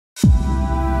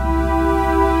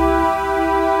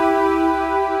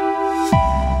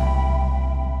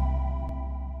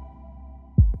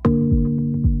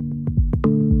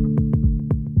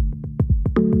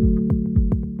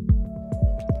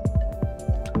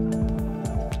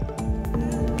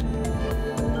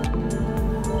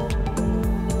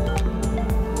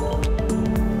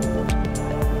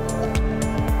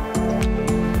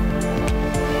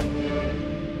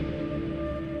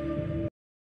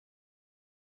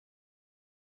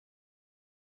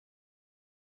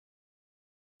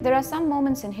There are some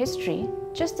moments in history,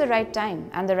 just the right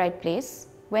time and the right place,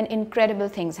 when incredible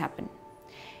things happen.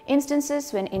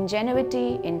 Instances when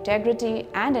ingenuity, integrity,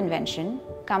 and invention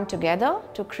come together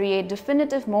to create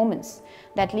definitive moments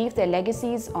that leave their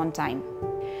legacies on time.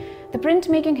 The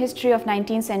printmaking history of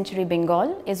 19th century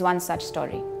Bengal is one such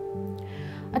story.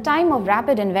 A time of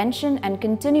rapid invention and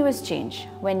continuous change,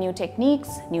 when new techniques,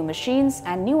 new machines,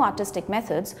 and new artistic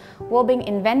methods were being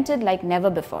invented like never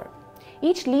before,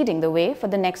 each leading the way for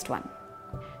the next one.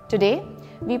 Today,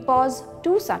 we pause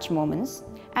two such moments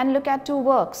and look at two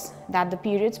works that the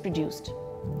periods produced.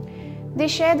 They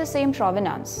share the same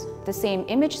provenance, the same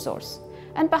image source,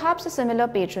 and perhaps a similar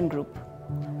patron group.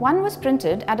 One was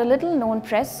printed at a little-known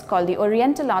press called the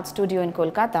Oriental Art Studio in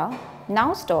Kolkata,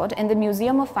 now stored in the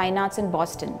Museum of Fine Arts in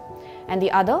Boston, and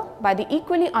the other by the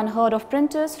equally unheard-of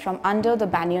printers from under the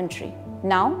banyan tree,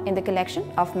 now in the collection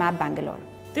of Map Bangalore.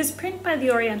 This print by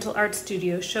the Oriental Art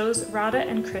Studio shows Radha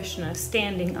and Krishna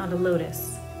standing on a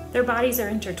lotus. Their bodies are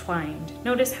intertwined.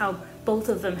 Notice how both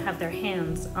of them have their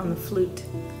hands on the flute.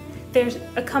 They're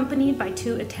accompanied by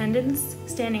two attendants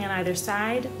standing on either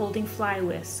side, holding fly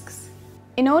whisks.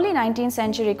 In early 19th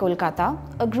century Kolkata,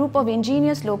 a group of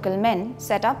ingenious local men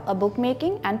set up a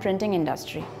bookmaking and printing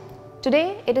industry.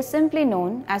 Today, it is simply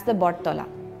known as the Battala.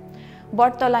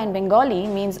 Battala in Bengali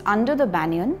means under the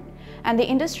banyan, and the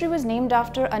industry was named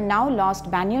after a now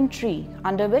lost banyan tree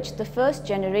under which the first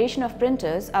generation of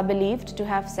printers are believed to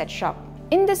have set shop.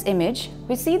 In this image,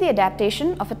 we see the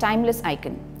adaptation of a timeless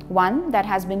icon, one that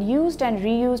has been used and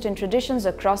reused in traditions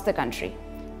across the country,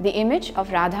 the image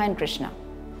of Radha and Krishna.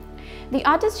 The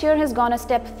artist here has gone a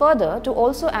step further to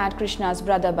also add Krishna's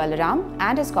brother Balaram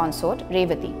and his consort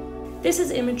Revati. This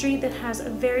is imagery that has a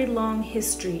very long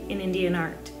history in Indian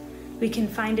art. We can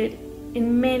find it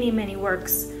in many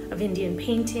works of Indian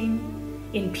painting,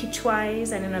 in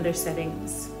pitchwise and in other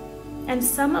settings. And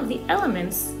some of the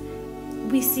elements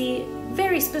we see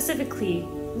very specifically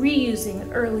reusing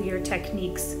earlier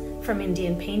techniques from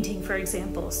Indian painting, for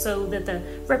example, so that the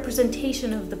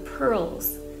representation of the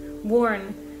pearls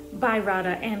worn by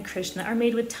Radha and Krishna are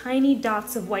made with tiny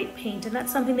dots of white paint, and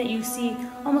that's something that you see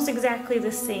almost exactly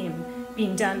the same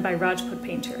being done by Rajput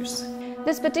painters.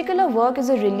 This particular work is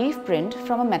a relief print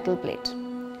from a metal plate.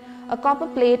 A copper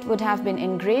plate would have been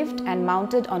engraved and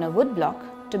mounted on a wood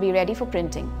block to be ready for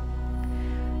printing.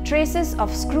 Traces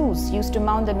of screws used to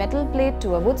mount the metal plate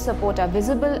to a wood support are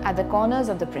visible at the corners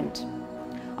of the print.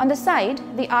 On the side,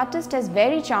 the artist has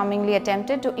very charmingly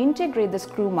attempted to integrate the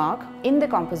screw mark in the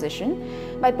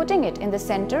composition by putting it in the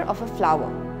center of a flower.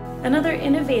 Another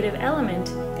innovative element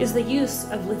is the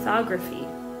use of lithography.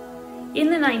 In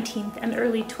the 19th and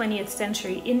early 20th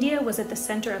century, India was at the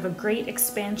center of a great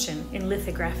expansion in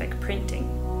lithographic printing.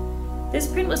 This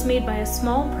print was made by a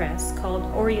small press called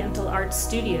Oriental Art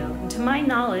Studio, and to my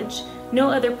knowledge, no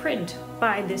other print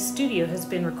by this studio has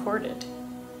been recorded.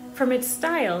 From its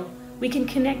style, we can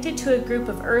connect it to a group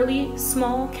of early,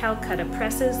 small Calcutta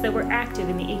presses that were active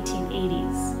in the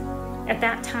 1880s. At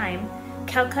that time,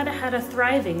 Calcutta had a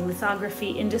thriving lithography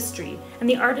industry, and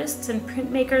the artists and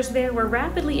printmakers there were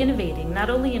rapidly innovating, not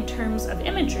only in terms of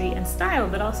imagery and style,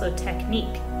 but also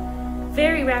technique.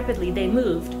 Very rapidly, they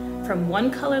moved from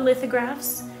one-color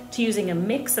lithographs to using a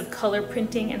mix of color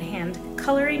printing and hand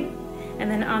coloring, and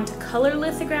then on to color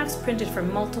lithographs printed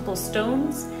from multiple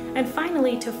stones, and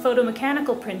finally to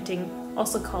photomechanical printing,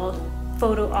 also called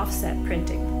photo offset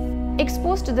printing.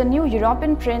 Exposed to the new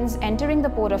European prints entering the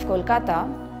port of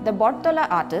Kolkata, the Battala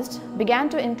artist began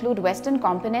to include Western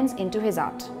components into his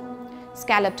art.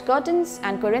 Scalloped curtains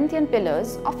and Corinthian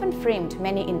pillars often framed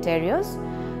many interiors,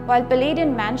 while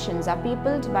Palladian mansions are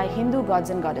peopled by Hindu gods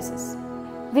and goddesses.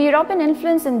 The European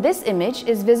influence in this image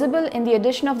is visible in the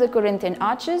addition of the Corinthian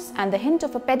arches and the hint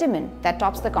of a pediment that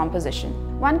tops the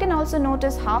composition. One can also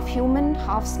notice half-human,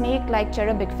 half-snake-like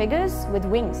cherubic figures with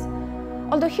wings,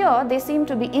 although here they seem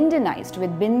to be Indianized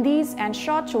with bindis and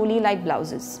short choli-like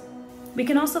blouses. We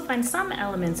can also find some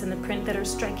elements in the print that are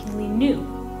strikingly new.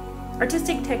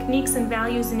 Artistic techniques and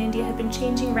values in India had been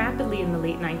changing rapidly in the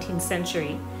late 19th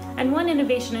century, and one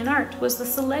innovation in art was the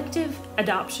selective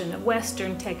adoption of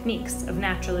Western techniques of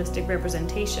naturalistic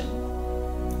representation.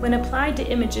 When applied to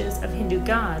images of Hindu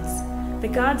gods, the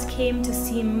gods came to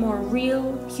seem more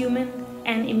real, human,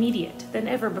 and immediate than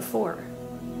ever before.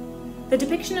 The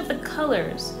depiction of the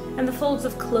colors and the folds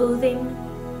of clothing,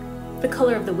 the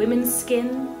color of the women's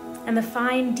skin, and the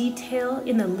fine detail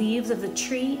in the leaves of the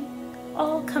tree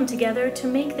all come together to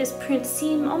make this print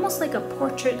seem almost like a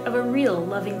portrait of a real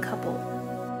loving couple.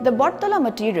 The Battala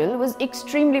material was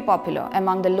extremely popular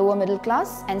among the lower middle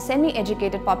class and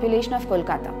semi-educated population of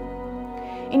Kolkata.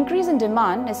 Increase in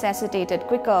demand necessitated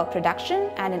quicker production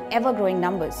and in ever-growing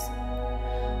numbers.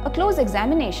 A close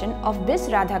examination of this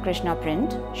Radha Krishna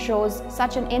print shows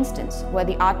such an instance where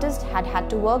the artist had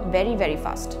to work very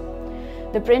fast.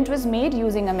 The print was made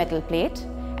using a metal plate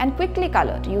and quickly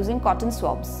colored using cotton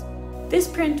swabs. This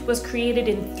print was created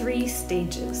in 3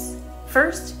 stages.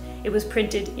 First, it was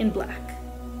printed in black.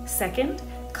 Second,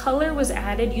 color was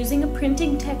added using a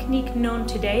printing technique known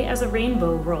today as a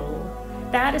rainbow roll.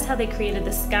 That is how they created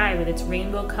the sky with its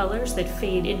rainbow colors that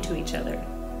fade into each other.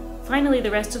 Finally, the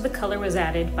rest of the color was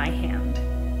added by hand.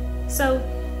 So,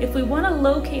 if we want to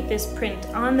locate this print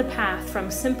on the path from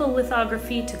simple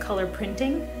lithography to color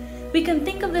printing, we can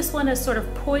think of this one as sort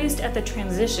of poised at the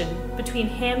transition between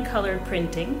hand-colored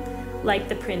printing, like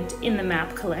the print in the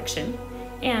map collection,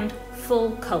 and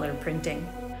full color printing.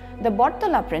 The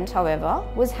Battala print, however,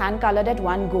 was hand-colored at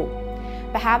one go,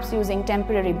 perhaps using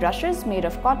temporary brushes made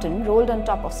of cotton rolled on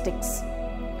top of sticks.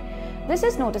 This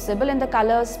is noticeable in the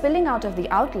colors spilling out of the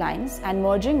outlines and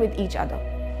merging with each other.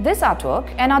 This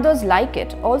artwork and others like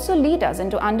it also lead us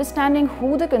into understanding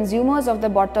who the consumers of the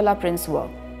Battala prints were.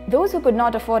 Those who could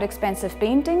not afford expensive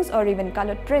paintings or even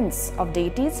colored prints of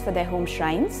deities for their home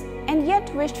shrines, and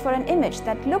yet wished for an image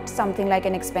that looked something like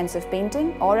an expensive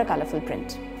painting or a colorful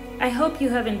print. I hope you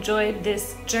have enjoyed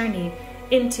this journey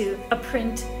into a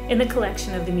print in the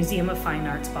collection of the Museum of Fine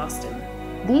Arts, Boston.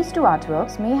 These 2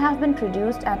 artworks may have been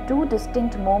produced at 2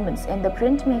 distinct moments in the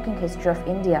printmaking history of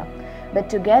India, but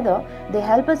together they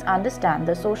help us understand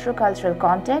the socio-cultural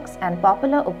context and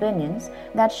popular opinions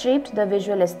that shaped the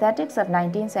visual aesthetics of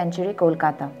 19th century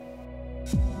Kolkata.